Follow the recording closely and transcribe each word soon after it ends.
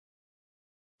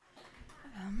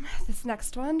this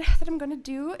next one that I'm gonna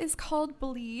do is called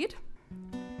Bleed.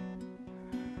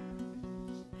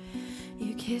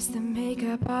 You kissed the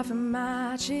makeup off of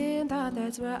my chin, thought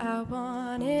that's where I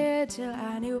wanted, till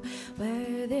I knew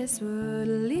where this would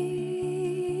lead.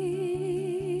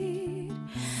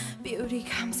 Beauty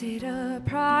comes at a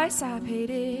price, I paid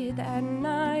it that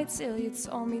night, till you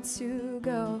told me to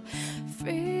go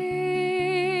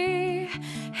free.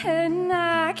 And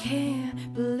I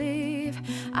can't believe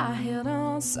I held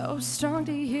on so strong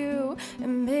to you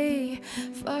and me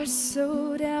for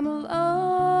so damn long.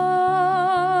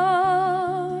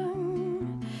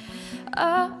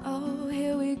 Oh,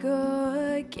 here we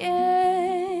go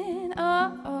again.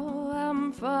 Oh,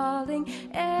 I'm falling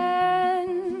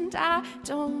and I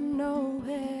don't know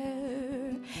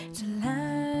where to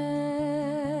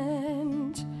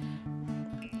land.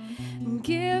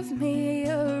 Give me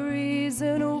a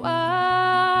reason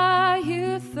why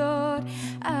you thought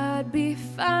I'd be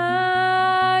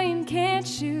fine.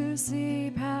 Can't you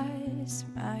see past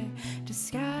my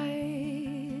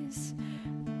disguise?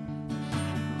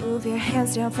 Move your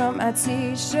hands down from my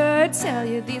t-shirt, tell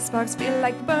you these sparks feel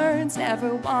like burns.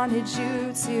 Never wanted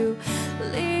you to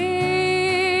leave,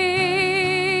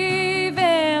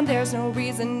 and there's no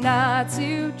reason not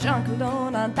to. Drunk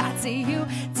alone on thoughts of you,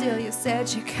 till you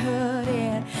said you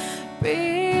couldn't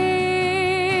breathe.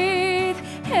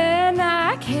 And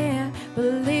I can't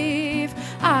believe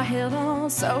I held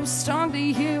on so strong to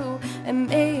you and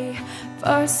me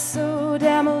for so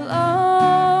damn long.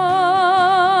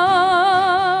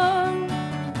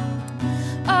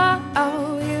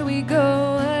 Oh, here we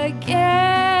go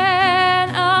again.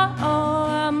 Oh,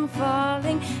 I'm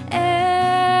falling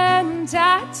and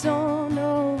I don't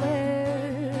know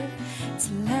where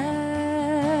to land.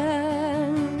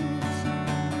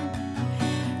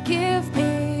 Give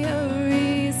me a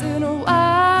reason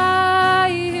why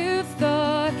you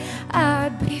thought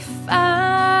I'd be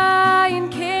fine.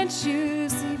 Can't you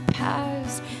see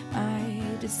past my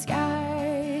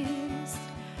disguise?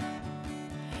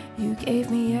 You gave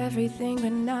me everything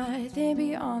but nothing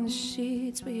beyond the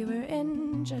sheets we were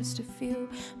in, just a few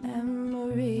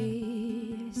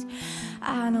memories.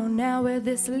 I know now where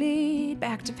this lead,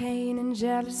 back to pain and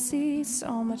jealousy.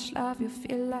 So much love you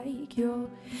feel like you'll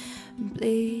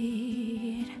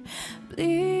bleed.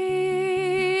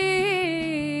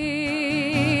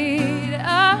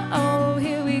 Oh,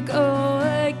 here we go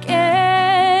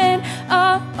again.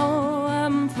 Oh,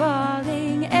 I'm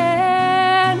falling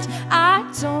and I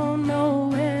don't know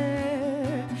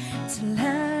where to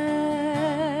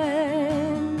land.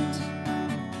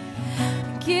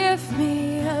 Give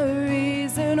me a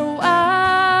reason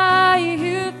why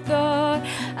you thought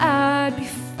I'd be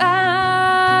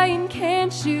fine.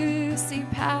 Can't you see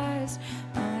past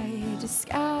my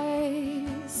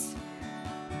disguise?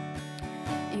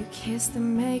 You kissed the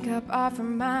makeup off of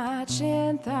my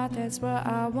chin, thought that's what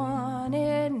I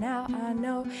wanted. Now I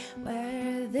know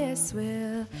where this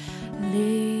will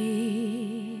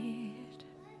lead.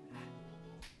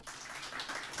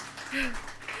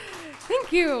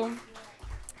 Thank you.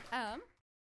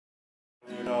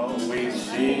 It always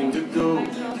seems to go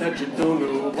that you don't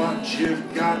know what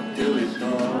you've got till it's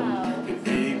done. It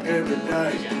be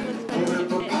paradise.